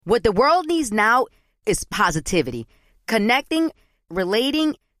What the world needs now is positivity. Connecting,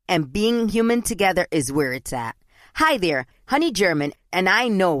 relating, and being human together is where it's at. Hi there, Honey German, and I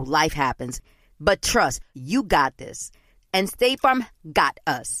know life happens, but trust, you got this. And State Farm got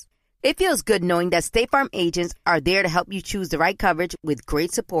us. It feels good knowing that State Farm agents are there to help you choose the right coverage with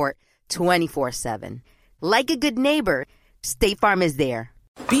great support 24/7. Like a good neighbor, State Farm is there.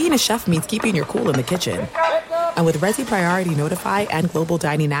 Being a chef means keeping your cool in the kitchen. And with Resi Priority Notify and Global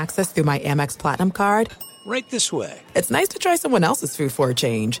Dining Access through my Amex Platinum card, right this way. It's nice to try someone else's food for a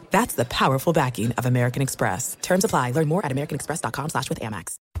change. That's the powerful backing of American Express. Terms apply. Learn more at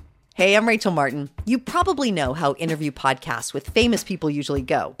americanexpress.com/withAmex. Hey, I'm Rachel Martin. You probably know how interview podcasts with famous people usually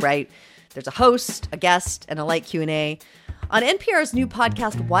go, right? There's a host, a guest, and a light Q&A. On NPR's new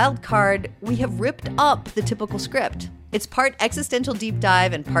podcast, Wildcard, we have ripped up the typical script. It's part existential deep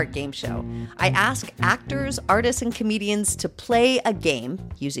dive and part game show. I ask actors, artists, and comedians to play a game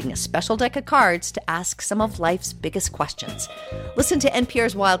using a special deck of cards to ask some of life's biggest questions. Listen to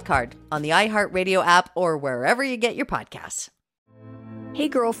NPR's Wildcard on the iHeartRadio app or wherever you get your podcasts. Hey,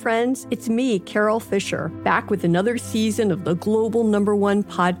 girlfriends, it's me, Carol Fisher, back with another season of the global #1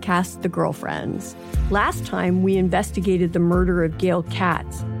 podcast, The Girlfriends. Last time, we investigated the murder of Gail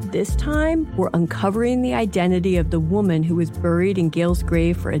Katz. This time, we're uncovering the identity of the woman who was buried in Gail's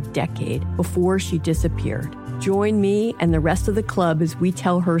grave for a decade before she disappeared. Join me and the rest of the club as we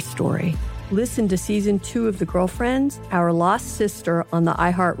tell her story. Listen to Season 2 of The Girlfriends, Our Lost Sister on the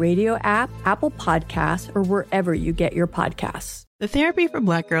iHeartRadio app, Apple Podcasts, or wherever you get your podcasts. The Therapy for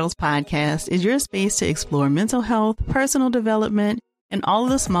Black Girls podcast is your space to explore mental health, personal development, and all of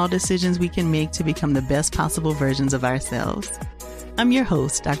the small decisions we can make to become the best possible versions of ourselves. I'm your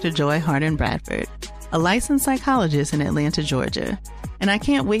host, Dr. Joy Harden Bradford, a licensed psychologist in Atlanta, Georgia, and I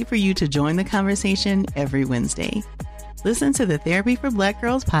can't wait for you to join the conversation every Wednesday. Listen to the Therapy for Black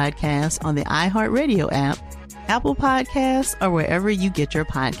Girls podcast on the iHeartRadio app, Apple Podcasts, or wherever you get your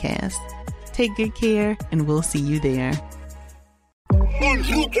podcasts. Take good care, and we'll see you there.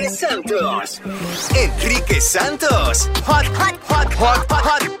 Enrique Santos. Enrique Santos.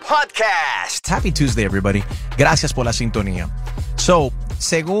 Podcast. Happy Tuesday, everybody. Gracias por la sintonía. So,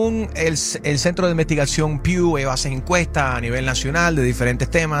 según el Centro de Investigación Pew, hacen encuestas a nivel nacional de diferentes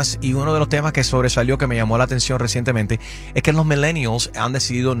temas, y uno de los temas que sobresalió, que me llamó la atención recientemente, es que los millennials han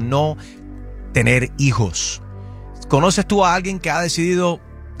decidido no tener hijos. ¿Conoces tú a alguien que ha decidido,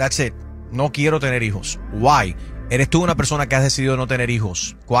 that's it, no quiero tener hijos? Why? ¿Eres tú una persona que has decidido no tener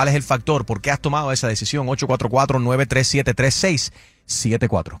hijos? ¿Cuál es el factor? ¿Por qué has tomado esa decisión?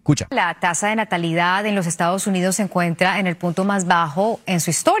 844-937-3674. Escucha. La tasa de natalidad en los Estados Unidos se encuentra en el punto más bajo en su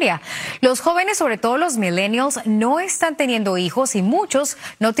historia. Los jóvenes, sobre todo los millennials, no están teniendo hijos y muchos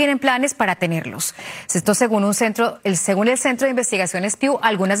no tienen planes para tenerlos. Esto según el Centro de Investigaciones Pew,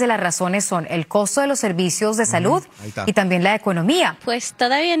 algunas de las razones son el costo de los servicios de salud y también la economía. Pues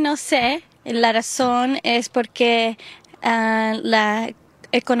todavía no sé. La razón es porque la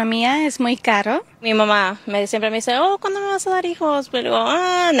economía es muy caro. Mi mamá siempre me dice, ¿cuándo me vas a dar hijos? Pero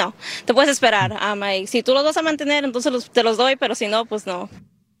no, te puedes esperar. Si tú los vas a mantener, entonces te los doy, pero si no, pues no.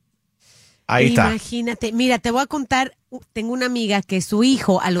 Ahí está. Imagínate, mira, te voy a contar, tengo una amiga que su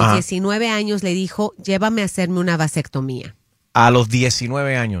hijo a los 19 años le dijo, llévame a hacerme una vasectomía. A los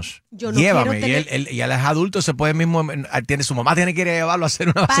 19 años. Yo no llévame. quiero Y él es adulto, se puede mismo, su mamá tiene que ir a llevarlo a hacer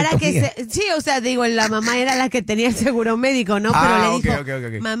una vasectomía. Sí, o sea, digo, la mamá era la que tenía el seguro médico, ¿no? Pero le dijo,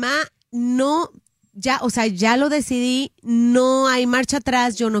 mamá, no, ya, o sea, ya lo decidí, no hay marcha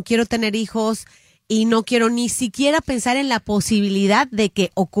atrás, yo no quiero tener hijos y no quiero ni siquiera pensar en la posibilidad de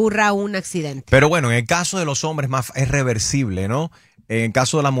que ocurra un accidente. Pero bueno, en el caso de los hombres es reversible, ¿no? En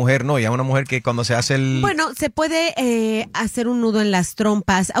caso de la mujer, no, ya una mujer que cuando se hace el... Bueno, se puede hacer un nudo en las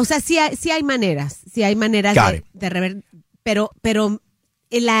trompas, o sea, sí hay maneras de rever, pero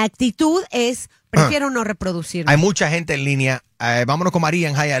la actitud es, prefiero no reproducirme. Hay mucha gente en línea, vámonos con María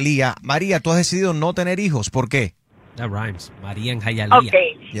en Hialeah. María, tú has decidido no tener hijos, ¿por qué? That rhymes, María en Hialeah.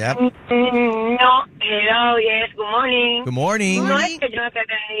 Okay. Yep. No, hello, yes, good morning. Good morning. No es que yo no quiera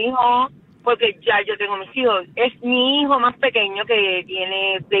tener hijos, porque ya yo tengo mis hijos. Es mi hijo más pequeño que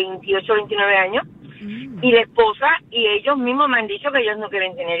tiene 28, 29 años y la esposa, y ellos mismos me han dicho que ellos no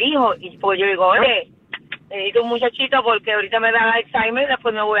quieren tener hijos. Y pues yo digo, necesito un muchachito porque ahorita me da Alzheimer y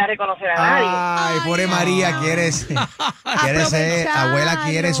después no voy a reconocer a nadie. Ay, pobre María, quieres ser abuela,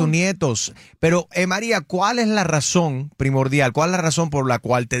 quiere sus nietos. Pero María, ¿cuál es la razón primordial? ¿Cuál es la razón por la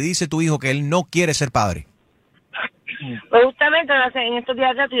cual te dice tu hijo que él no quiere ser padre? Pues justamente en estos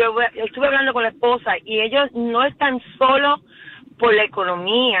días yo estuve hablando con la esposa y ellos no están solos por la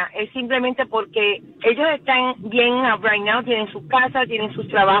economía, es simplemente porque ellos están bien right now, tienen sus casas, tienen sus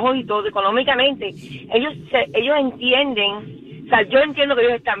trabajos y todo económicamente. Ellos entienden. O sea, yo entiendo que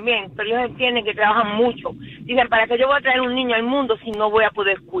ellos están bien, pero ellos entienden que trabajan mucho. Dicen, ¿para qué yo voy a traer un niño al mundo si no voy a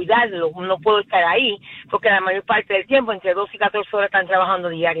poder cuidarlo? No puedo estar ahí, porque la mayor parte del tiempo, entre 12 y 14 horas, están trabajando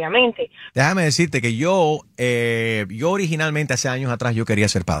diariamente. Déjame decirte que yo originalmente, hace años atrás, yo quería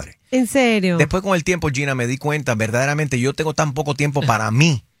ser padre. ¿En serio? Después con el tiempo, Gina, me di cuenta, verdaderamente, yo tengo tan poco tiempo para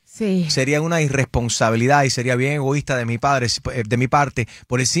mí. Sí. Sería una irresponsabilidad y sería bien egoísta de mi parte,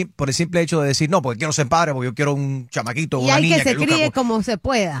 por el simple hecho de decir, no, porque quiero ser padre, porque yo quiero un chamaquito, una niña que se críe como se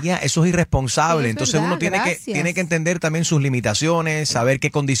pueda. Ya, eso es irresponsable. Sí, entonces verdad, uno tiene que entender también sus limitaciones, saber qué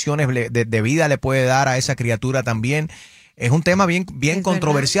condiciones de vida le puede dar a esa criatura también. Es un tema bien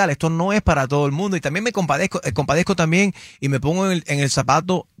controversial. ¿Verdad? Esto no es para todo el mundo. Y también me compadezco también y me pongo en los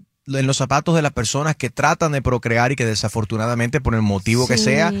zapatos de las personas que tratan de procrear y que desafortunadamente por el motivo que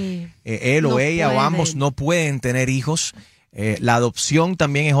sea, él o ella o ambos no pueden tener hijos. La adopción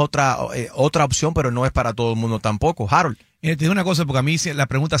también es otra opción, pero no es para todo el mundo tampoco. Harold. Te digo una cosa, porque a mí la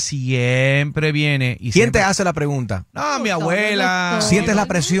pregunta siempre viene. ¿Quién te hace la pregunta? No, mi abuela. ¿Sientes la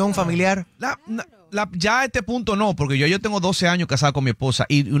presión familiar? Ya a este punto no, porque yo tengo 12 años casado con mi esposa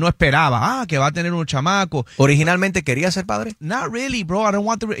y uno esperaba, que va a tener un chamaco. ¿Originalmente quería ser padre? Not really, bro. I don't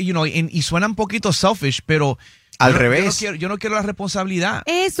want to, y suena un poquito selfish, pero al revés. Yo no quiero la responsabilidad.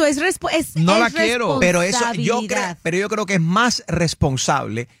 Eso no la quiero. Pero yo creo que es más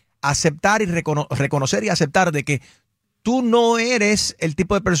responsable aceptar y reconocer y aceptar de que tú no eres el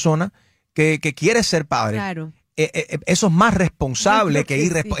tipo de persona que quiere ser padre. Claro. Eso es más responsable que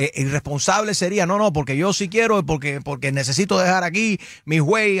irresponsable sería, no, porque yo sí quiero, porque necesito dejar aquí mis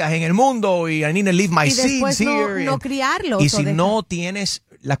huellas en el mundo y I need to leave my seeds here. No criarlos. Y si no tienes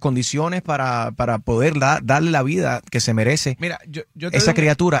las condiciones para poder darle la vida que se merece, mira, esa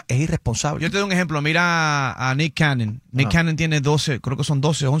criatura es irresponsable. Yo te doy un ejemplo, mira a Nick Cannon. Nick Cannon tiene 12, creo que son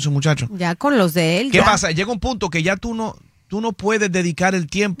 12 o 11 muchachos. Ya con los de él. ¿Qué pasa? Llega un punto que ya tú no puedes dedicar el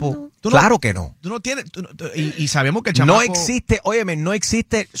tiempo. Claro que no. Tú no tienes, y sabemos que el chamaco... No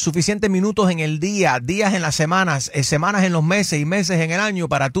existe suficientes minutos en el día, días en las semanas en los meses y meses en el año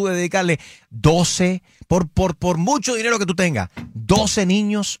para tú dedicarle 12, por mucho dinero que tú tengas, 12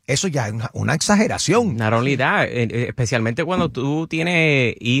 niños, eso ya es una exageración. Not only that, especialmente cuando tú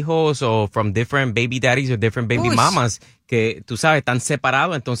tienes hijos o from different baby daddies o different baby mamas, que tú sabes, están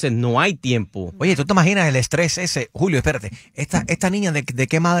separados, entonces no hay tiempo. Oye, ¿tú te imaginas el estrés ese? Julio, espérate, esta niña de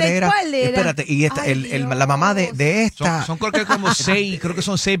qué madre era? ¿Cuál era? Espérate, y la mamá de esta. Son creo que como 6, creo que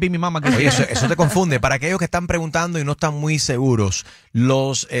son 6 baby mamas. Oye, eso te confunde. Para aquellos que están preguntando y no están muy seguros,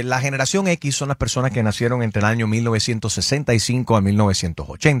 la generación X son las personas que nacieron entre el año 1965 a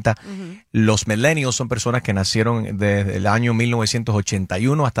 1980. Los millennials son personas que nacieron desde el año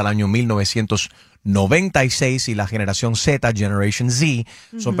 1981 hasta el año 1996 y la generación Z, Generation Z,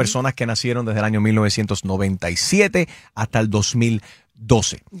 son personas que nacieron desde el año 1997 hasta el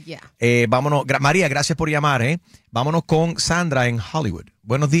 2012. Vámonos, María, gracias por llamar. Vámonos con Sandra en Hollywood.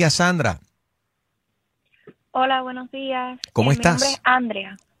 Buenos días, Sandra. Hola, buenos días. ¿Cómo estás? Mi nombre es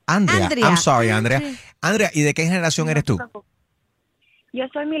Andrea. Andrea. I'm sorry, Andrea. Andrea, ¿y de qué generación eres tú? Yo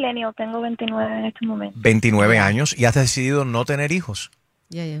soy millennial, tengo 29 en este momento. 29 años y has decidido no tener hijos.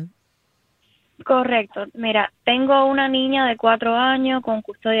 Ya. Correcto. Mira, tengo una niña de 4 años con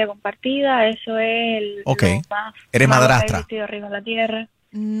custodia compartida. Eso es lo más... ¿Eres madrastra? Que he arriba en la tierra.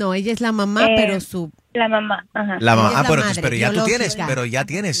 No, ella es la mamá, pero La mamá, ajá. La mamá, pero ya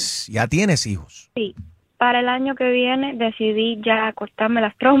tienes hijos. Sí. Para el año que viene decidí ya cortarme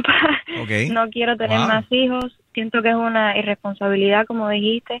las trompas. No quiero tener más hijos. Siento que es una irresponsabilidad, como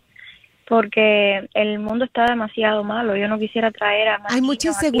dijiste, porque el mundo está demasiado malo. Yo no quisiera traer a más Hay mucha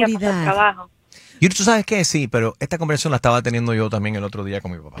inseguridad. Trabajo. Y tú sabes qué, sí, pero esta conversación la estaba teniendo yo también el otro día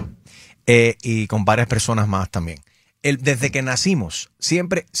con mi papá y con varias personas más también. Desde que nacimos,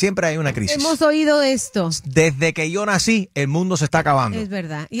 siempre hay una crisis. Hemos oído esto. Desde que yo nací, el mundo se está acabando. Es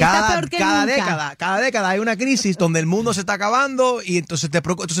verdad. Y está peor que nunca. Cada década hay una crisis donde el mundo se está acabando y entonces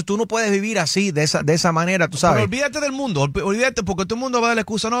tú no puedes vivir así, de esa manera, tú sabes. Pero olvídate del mundo, olvídate porque todo el mundo va a dar la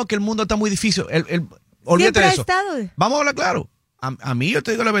excusa, no, que el mundo está muy difícil. Olvídate de eso. Vamos a hablar claro. A mí, yo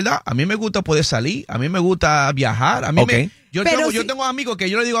te digo la verdad, a mí me gusta poder salir, a mí me gusta viajar, a mí yo tengo amigos que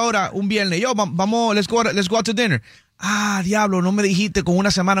yo le digo ahora un viernes, vamos, let's go out to dinner. Diablo, no me dijiste con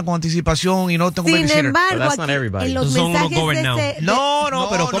una semana con anticipación y no tengo babysitter. Sin embargo, aquí, en los mensajes No,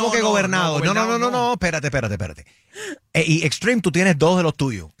 pero ¿cómo que gobernado? No, espérate. Y Extreme, tú tienes 2 de los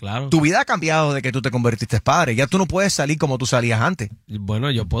tuyos. Claro. Tu vida ha cambiado desde que tú te convertiste en padre. Ya tú no puedes salir como tú salías antes. Bueno,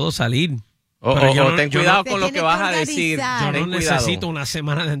 yo puedo salir. ten cuidado con lo que vas a decir. Yo no necesito una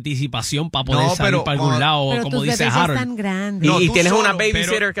semana de anticipación para poder salir para algún lado, pero como tus dice bebés Harold. están grandes. Y tienes una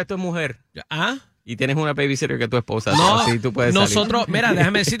babysitter que es tu mujer. ¿Ah? Y tienes una babysitter que es tu esposa. No, así tú puedes nosotros, salir. mira,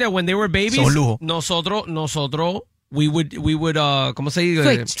 déjame decirte, when they were babies, nosotros, we would, ¿cómo se dice?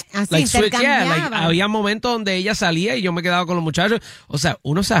 Switch. Así, intercambiaban. Había momentos donde ella salía y yo me quedaba con los muchachos. O sea,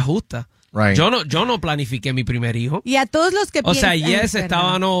 uno se ajusta. Right. Yo no planifiqué mi primer hijo. Y a todos los que O sea, piensan, yes,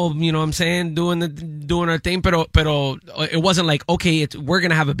 estábamos, you know what I'm saying, doing our thing, pero it wasn't like, okay, we're going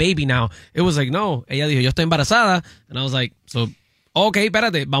to have a baby now. It was like, no. Ella dijo, yo estoy embarazada. And I was like, okay,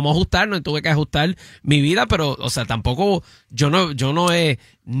 espérate, vamos a ajustarnos. Tuve que ajustar mi vida, pero, o sea, tampoco, yo no he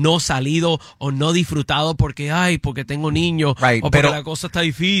salido o no disfrutado porque tengo niños o porque la cosa está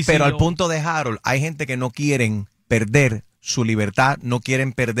difícil. Pero al punto de Harold, hay gente que no quieren perder su libertad, no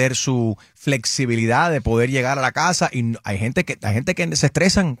quieren perder su flexibilidad de poder llegar a la casa, y hay gente que se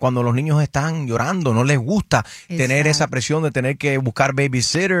estresan cuando los niños están llorando, no les gusta tener esa presión de tener que buscar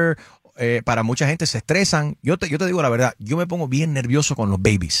babysitter. Para mucha gente se estresan. Yo te digo la verdad, yo me pongo bien nervioso con los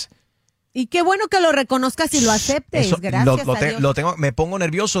babies. Y qué bueno que lo reconozcas y lo aceptes. Gracias a Dios. Me pongo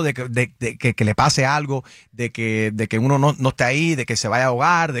nervioso de que le pase algo, de que uno no esté ahí, de que se vaya a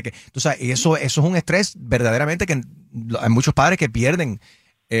ahogar, de que, tú sabes, y eso es un estrés verdaderamente que hay muchos padres que pierden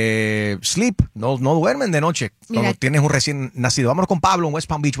sleep, no duermen de noche cuando tienes un recién nacido. Vámonos con Pablo en West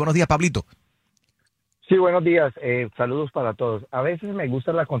Palm Beach. Buenos días, Pablito. Sí, buenos días. Saludos para todos. A veces me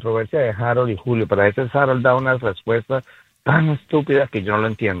gusta la controversia de Harold y Julio, pero a veces Harold da unas respuestas tan estúpidas que yo no lo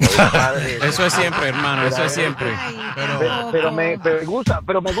entiendo. Eso es siempre, hermano, eso es siempre. Pero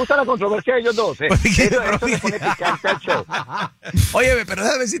me gusta la controversia de ellos dos. Eso me pone picante al show. Oye, pero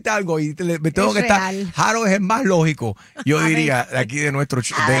déjame decirte algo, y me tengo que estar. Harold es el más lógico, yo diría, de aquí de nuestro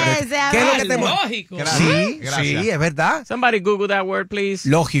show. ¿Qué es lo que tenemos? Lógico. Sí, es verdad. Somebody Google that word, please.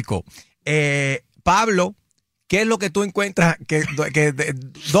 Lógico. Pablo, ¿qué es lo que tú encuentras?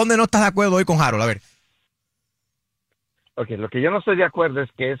 ¿Dónde no estás de acuerdo hoy con Harold? A ver. Ok, lo que yo no estoy de acuerdo es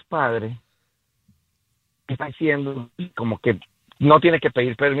que es padre, que está diciendo como que no tiene que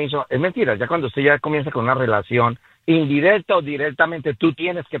pedir permiso. Es mentira, ya cuando usted ya comienza con una relación, indirecta o directamente, tú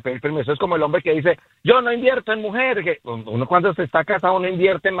tienes que pedir permiso. Es como el hombre que dice, yo no invierto en mujeres. Que uno cuando se está casado no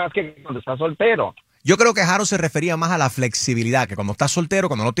invierte más que cuando está soltero. Yo creo que Harold se refería más a la flexibilidad, que cuando estás soltero,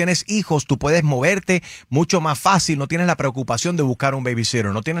 cuando no tienes hijos, tú puedes moverte mucho más fácil, no tienes la preocupación de buscar un babysitter,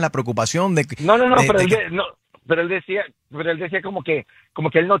 no tienes la preocupación de... Pero él decía como que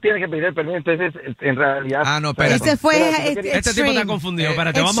él no tiene que pedir el permiso, entonces en realidad... Ah, no, espérate. Este tipo está confundido.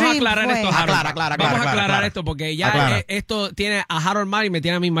 Espérate, vamos a aclarar esto, Harold. Vamos a aclarar esto, porque ya esto tiene a Harold mal y me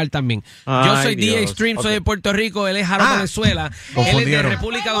tiene a mí mal también. Yo soy DJ Extreme, soy de Puerto Rico, él es Harold de Venezuela, él es de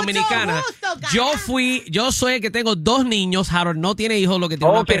República Dominicana. Yo soy el que tengo 2 niños, Harold no tiene hijos, lo que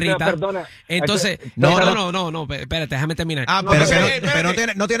tiene una perrita. Perdona. Entonces, no, espérate, déjame terminar. Pero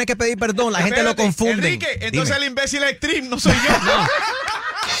no tienes que pedir perdón, la gente lo confunde. Enrique, entonces el imbécil Extreme no soy yo.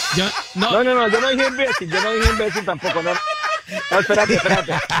 No, yo no dije imbécil tampoco, no. No, espérate.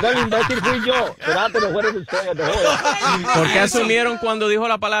 No, el imbécil fui yo. Espérate, no fueron ustedes, no jodas. ¿Por qué asumieron cuando dijo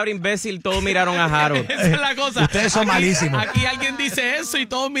la palabra imbécil, todos miraron a Harold? Esa es la cosa. Ustedes son malísimos. Aquí alguien dice eso y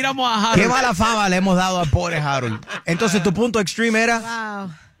todos miramos a Harold. Qué mala fama le hemos dado al pobre Harold. Entonces, tu punto extreme era...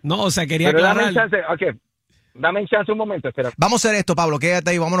 Wow. No, o sea, quería aclarar. aclarar. Dame chance un momento, espera. Vamos a hacer esto, Pablo, quédate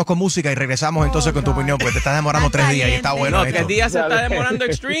ahí, vámonos con música y regresamos entonces con tu opinión, porque te estás demorando 3 días y está bueno. No, 3 días se está demorando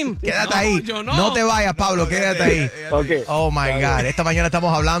Extreme. Quédate ahí. No te vayas, Pablo, quédate ahí. Okay. Oh my God. Esta mañana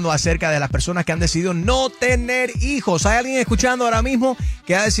estamos hablando acerca de las personas que han decidido no tener hijos. ¿Hay alguien escuchando ahora mismo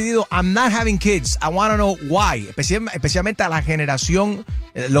que ha decidido I'm not having kids? I want to know why. Especialmente a la generación,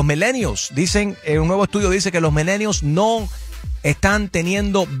 los millennials. Dicen, un nuevo estudio dice que los millennials no están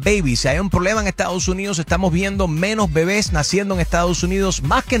teniendo babies. Si hay un problema en Estados Unidos, estamos viendo menos bebés naciendo en Estados Unidos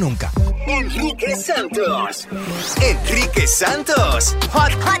más que nunca. Enrique Santos.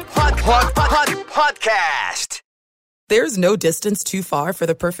 Hot podcast. There's no distance too far for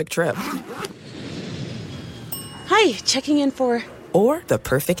the perfect trip. Hi, checking in for... Or the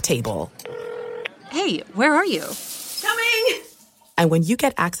perfect table. Hey, where are you? Coming! And when you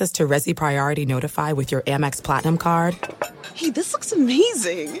get access to Resi Priority Notify with your Amex Platinum card... Hey, this looks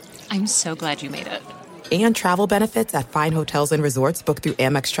amazing. I'm so glad you made it. And travel benefits at fine hotels and resorts booked through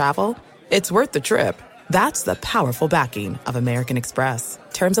Amex Travel, it's worth the trip. That's the powerful backing of American Express.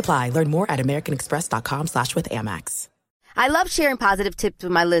 Terms apply. Learn more at americanexpress.com/withAmex. I love sharing positive tips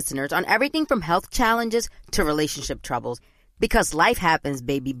with my listeners on everything from health challenges to relationship troubles. Because life happens,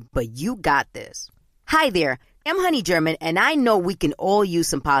 baby, but you got this. Hi there, I'm Honey German, and I know we can all use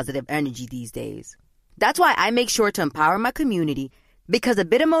some positive energy these days. That's why I make sure to empower my community, because a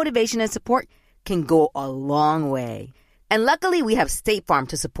bit of motivation and support can go a long way. And luckily, we have State Farm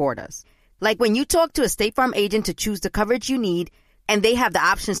to support us. Like when you talk to a State Farm agent to choose the coverage you need, and they have the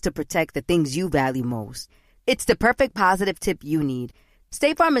options to protect the things you value most. It's the perfect positive tip you need.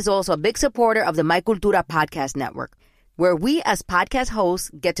 State Farm is also a big supporter of the My Cultura podcast network, where we as podcast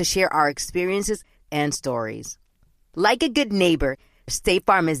hosts get to share our experiences and stories. Like a good neighbor, State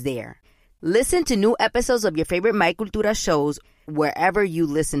Farm is there. Listen to new episodes of your favorite My Cultura shows wherever you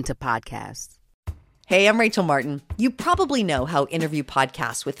listen to podcasts. Hey, I'm Rachel Martin. You probably know how interview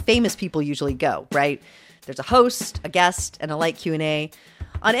podcasts with famous people usually go, right? There's a host, a guest, and a light Q&A.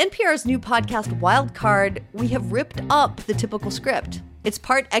 On NPR's new podcast, Wild Card, we have ripped up the typical script. It's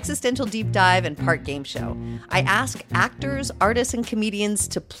part existential deep dive and part game show. I ask actors, artists, and comedians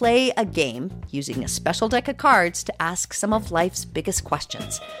to play a game using a special deck of cards to ask some of life's biggest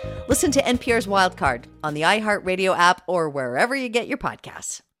questions. Listen to NPR's Wild Card on the iHeartRadio app or wherever you get your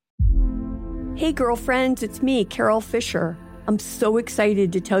podcasts. Hey, girlfriends, it's me, Carol Fisher. I'm so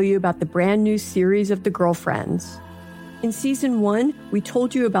excited to tell you about the brand new series of The Girlfriends. In season 1, we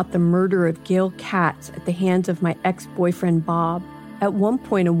told you about the murder of Gail Katz at the hands of my ex-boyfriend, Bob. At one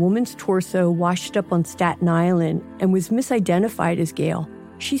point, a woman's torso washed up on Staten Island and was misidentified as Gail.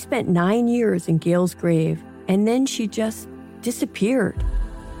 She spent 9 years in Gail's grave, and then she just disappeared.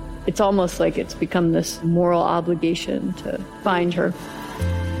 It's almost like it's become this moral obligation to find her.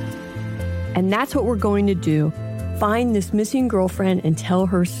 And that's what we're going to do. Find this missing girlfriend and tell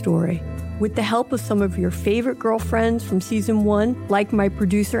her story. With the help of some of your favorite girlfriends from season 1, like my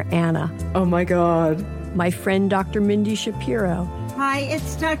producer, Anna. Oh my God. My friend, Dr. Mindy Shapiro. Hi,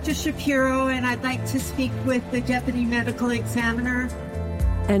 it's Dr. Shapiro, and I'd like to speak with the deputy medical examiner.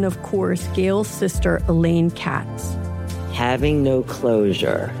 And of course, Gail's sister, Elaine Katz. Having no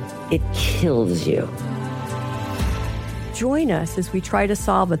closure, it kills you. Join us as we try to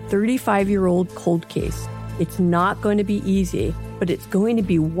solve a 35-year-old cold case. It's not going to be easy, but it's going to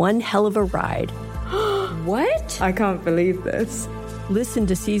be one hell of a ride. What? I can't believe this. Listen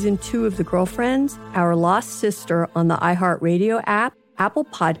to season 2 of The Girlfriends, Our Lost Sister on the iHeartRadio app, Apple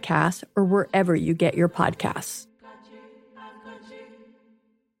Podcasts, or wherever you get your podcasts.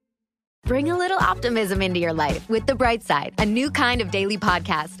 Bring a little optimism into your life with The Bright Side, a new kind of daily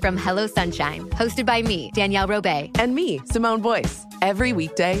podcast from Hello Sunshine, hosted by me, Danielle Robay. And me, Simone Boyce. Every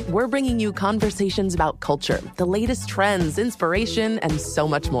weekday, we're bringing you conversations about culture, the latest trends, inspiration, and so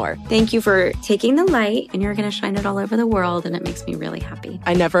much more. Thank you for taking the light, and you're going to shine it all over the world, and it makes me really happy.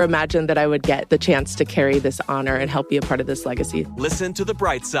 I never imagined that I would get the chance to carry this honor and help be a part of this legacy. Listen to The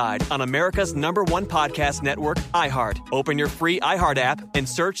Bright Side on America's #1 podcast network, iHeart. Open your free iHeart app and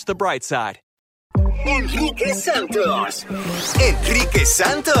search The Bright Side. Enrique Santos.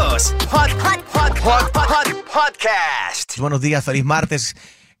 Hot Podcast. Buenos días, feliz martes,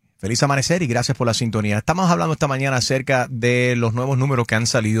 feliz amanecer y gracias por la sintonía. Estamos hablando esta mañana acerca de los nuevos números que han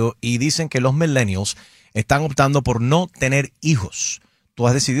salido y dicen que los millennials están optando por no tener hijos. ¿Tú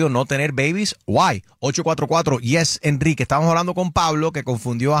has decidido no tener babies? Why? 844-YES, Enrique. Estamos hablando con Pablo, que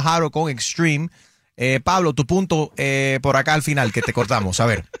confundió a Harold con Extreme. Pablo, tu punto por acá al final, que te cortamos. A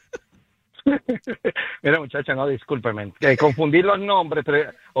ver. Mira, muchacha, no, discúlpeme. Confundí los nombres,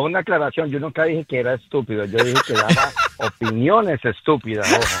 pero una aclaración. Yo nunca dije que era estúpido. Yo dije que daba opiniones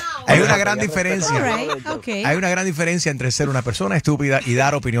estúpidas. Ojo. Hay una gran diferencia. Okay. Hay una gran diferencia entre ser una persona estúpida y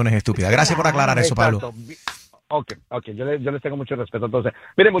dar opiniones estúpidas. Gracias por aclarar eso, Pablo. Ok, yo les tengo mucho respeto. Entonces,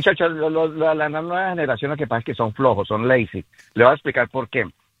 mire, muchachos, la nueva generación lo que pasa es que son flojos, son lazy. Le voy a explicar por qué.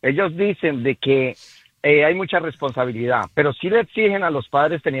 Ellos dicen de que hay mucha responsabilidad, pero sí le exigen a los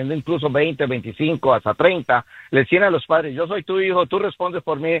padres, teniendo incluso 20, 25, hasta 30, le exigen a los padres: yo soy tu hijo, tú respondes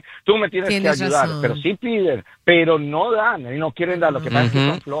por mí, tú me tienes que ayudar. Razón. Pero sí piden, pero no dan y no quieren dar. Lo que pasa es que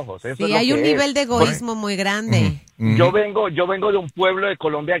son flojos. Eso sí, es hay un nivel de egoísmo muy grande. Yo vengo de un pueblo de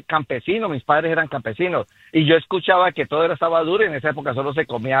Colombia campesino, mis padres eran campesinos, y yo escuchaba que todo estaba duro, y en esa época solo se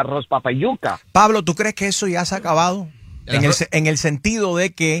comía arroz, papa y yuca. Pablo, ¿tú crees que eso ya se ha acabado? En el sentido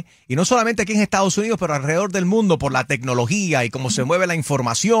de que, y no solamente aquí en Estados Unidos, pero alrededor del mundo, por la tecnología y cómo se mueve la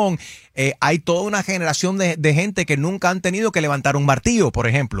información, hay toda una generación de gente que nunca han tenido que levantar un martillo, por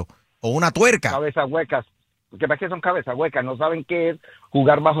ejemplo, o una tuerca. Cabezas huecas. Lo que pasa es que son cabezas huecas, no saben qué es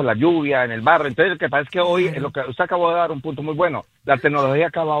jugar bajo la lluvia, en el barro. Entonces, lo que pasa es que hoy, lo que usted acabó de dar un punto muy bueno, la tecnología ha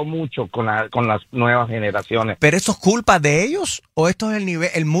acabado mucho con las nuevas generaciones. ¿Pero eso es culpa de ellos? ¿O esto es el nivel?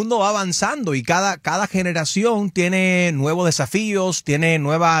 El mundo va avanzando y cada generación tiene nuevos desafíos, tiene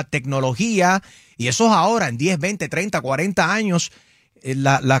nueva tecnología, y eso es ahora, en 10, 20, 30, 40 años.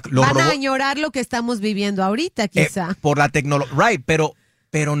 Van a añorar lo que estamos viviendo ahorita, quizá. Por la tecnología, right, pero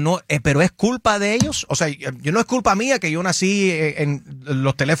pero es culpa de ellos. O sea, no es culpa mía que yo nací en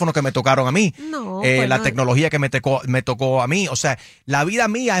los teléfonos que me tocaron a mí, la tecnología que me tocó a mí. O sea, la vida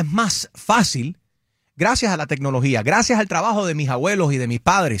mía es más fácil gracias a la tecnología, gracias al trabajo de mis abuelos y de mis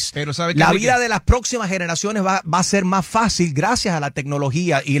padres. Pero la vida de las próximas generaciones va a ser más fácil gracias a la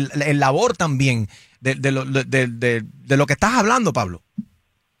tecnología y el labor también de lo que estás hablando, Pablo.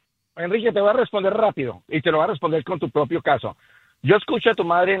 Enrique, te voy a responder rápido y te lo voy a responder con tu propio caso. Yo escucho a tu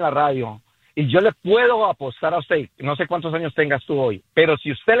madre en la radio y yo le puedo apostar a usted, no sé cuántos años tengas tú hoy, pero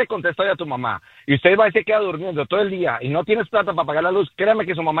si usted le contesta hoy a tu mamá y usted va y se queda durmiendo todo el día y no tienes plata para pagar la luz, créame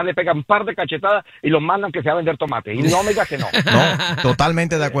que su mamá le pega un par de cachetadas y lo mandan que se va a vender tomate. Y no me diga que no. No,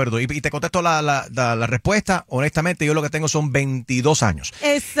 totalmente de acuerdo. Y te contesto la respuesta. Honestamente, yo lo que tengo son 22 años.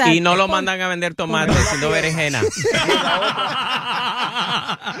 Exacto. Y no lo mandan a vender tomate, sino berenjena.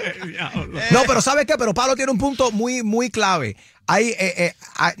 No, pero ¿sabes qué? Pero Pablo tiene un punto muy, muy clave.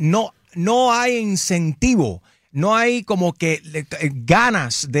 No hay incentivo, no hay como que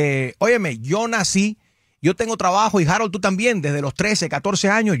ganas de, óyeme, yo nací, yo tengo trabajo y Harold, tú también, desde los 13, 14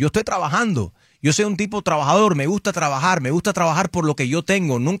 años, yo estoy trabajando. Yo soy un tipo trabajador, me gusta trabajar por lo que yo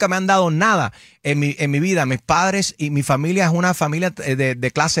tengo. Nunca me han dado nada en mi vida. Mis padres y mi familia es una familia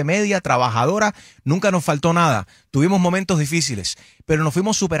de clase media, trabajadora. Nunca nos faltó nada. Tuvimos momentos difíciles, pero nos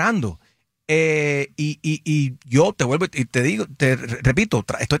fuimos superando. Y yo te repito,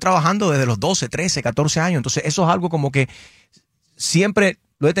 estoy trabajando desde los 12, 13, 14 años. Entonces eso es algo como que siempre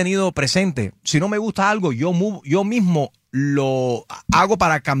lo he tenido presente. Si no me gusta algo, yo mismo lo hago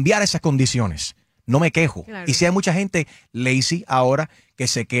para cambiar esas condiciones. No me quejo. Claro. Y si hay mucha gente lazy ahora que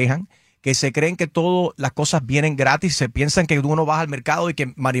se quejan, que se creen que todas las cosas vienen gratis, se piensan que uno va al mercado y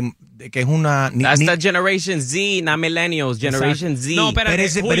que es una... That's the Generation Z, not Millennials, Generation Z. No, pero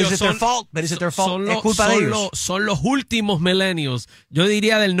is it their fault? Es culpa de ellos. Son los últimos Millennials. Yo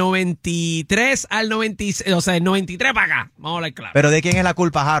diría del 93 al 96, o sea, del 93 para acá. Vamos a hablar claro. ¿Pero de quién es la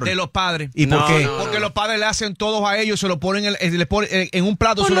culpa, Harold? De los padres. ¿Y por qué? Porque los padres le hacen todos a ellos, se lo ponen en un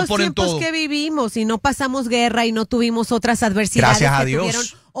plato, se lo ponen todo. Por los tiempos que vivimos y no pasamos guerra y no tuvimos otras adversidades. Gracias a que Dios.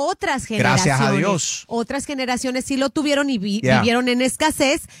 Tuvieron otras generaciones. Gracias a Dios. Otras generaciones sí lo tuvieron y vivieron en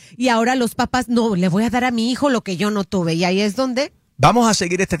escasez, y ahora los papás, no, le voy a dar a mi hijo lo que yo no tuve, y ahí es donde... Vamos a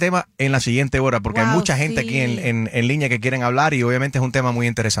seguir este tema en la siguiente hora porque hay mucha gente aquí en línea que quieren hablar y obviamente es un tema muy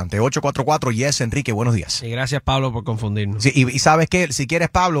interesante. 844 Yes, Enrique, buenos días. Sí, gracias Pablo por confundirnos. Sí, y sabes qué, si quieres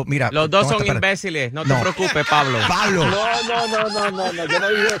Pablo, mira. Los dos son imbéciles, no te preocupes, Pablo. Pablo. No, yo no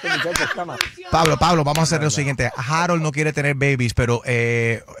dije eso, muchachos, cama. Pablo, vamos a hacer lo siguiente. Harold no quiere tener babies, pero...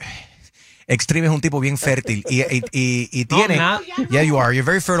 Extreme es un tipo bien fértil y tiene... Yeah, you are. You're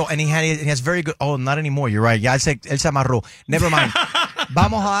very fertile and he has very good... Oh, not anymore. You're right. Ya él se amarró. Never mind.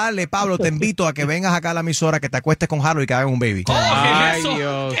 Vamos a darle, Pablo, te invito a que vengas acá a la emisora, que te acuestes con Harold y que hagan un baby. Ay,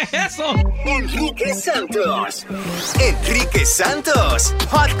 Dios. ¿Qué es eso? Enrique Santos.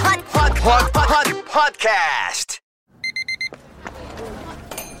 Podcast.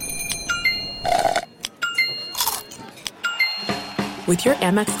 With your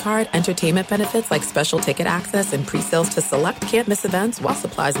Amex card, entertainment benefits like special ticket access and pre-sales to select can't-miss events while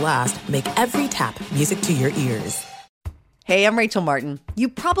supplies last make every tap music to your ears. Hey, I'm Rachel Martin. You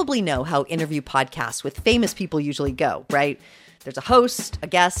probably know how interview podcasts with famous people usually go, right? There's a host, a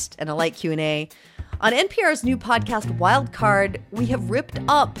guest, and a light Q&A. On NPR's new podcast, Wild Card, we have ripped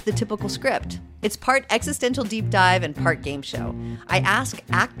up the typical script. It's part existential deep dive and part game show. I ask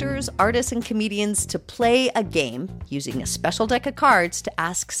actors, artists, and comedians to play a game using a special deck of cards to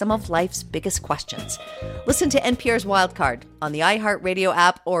ask some of life's biggest questions. Listen to NPR's Wild Card on the iHeartRadio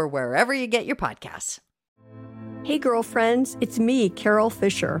app or wherever you get your podcasts. Hey, girlfriends, it's me, Carol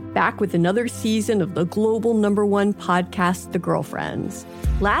Fisher, back with another season of the global #1 podcast, The Girlfriends.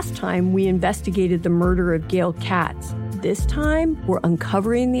 Last time, we investigated the murder of Gail Katz. This time, we're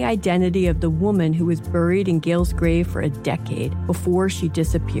uncovering the identity of the woman who was buried in Gail's grave for a decade before she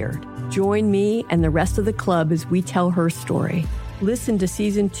disappeared. Join me and the rest of the club as we tell her story. Listen to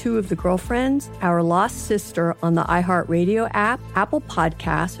Season 2 of The Girlfriends, Our Lost Sister on the iHeartRadio app, Apple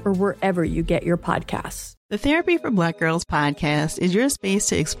Podcasts, or wherever you get your podcasts. The Therapy for Black Girls podcast is your space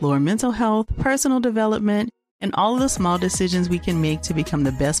to explore mental health, personal development, and all of the small decisions we can make to become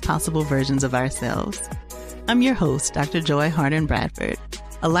the best possible versions of ourselves. I'm your host, Dr. Joy Harden Bradford,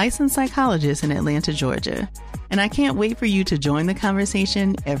 a licensed psychologist in Atlanta, Georgia, and I can't wait for you to join the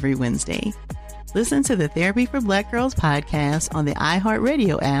conversation every Wednesday. Listen to the Therapy for Black Girls podcast on the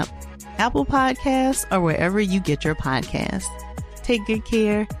iHeartRadio app, Apple Podcasts, or wherever you get your podcasts. Take good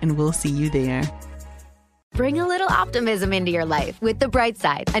care, and we'll see you there. Bring a little optimism into your life with The Bright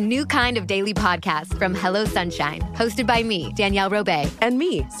Side, a new kind of daily podcast from Hello Sunshine, hosted by me, Danielle Robay. And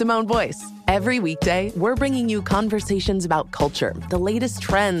me, Simone Boyce. Every weekday, we're bringing you conversations about culture, the latest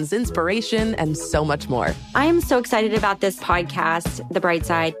trends, inspiration, and so much more. I am so excited about this podcast, The Bright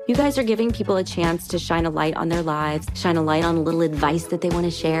Side. You guys are giving people a chance to shine a light on their lives, shine a light on a little advice that they want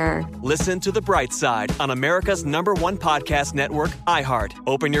to share. Listen to The Bright Side on America's #1 podcast network, iHeart.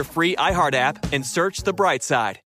 Open your free iHeart app and search The Bright Side.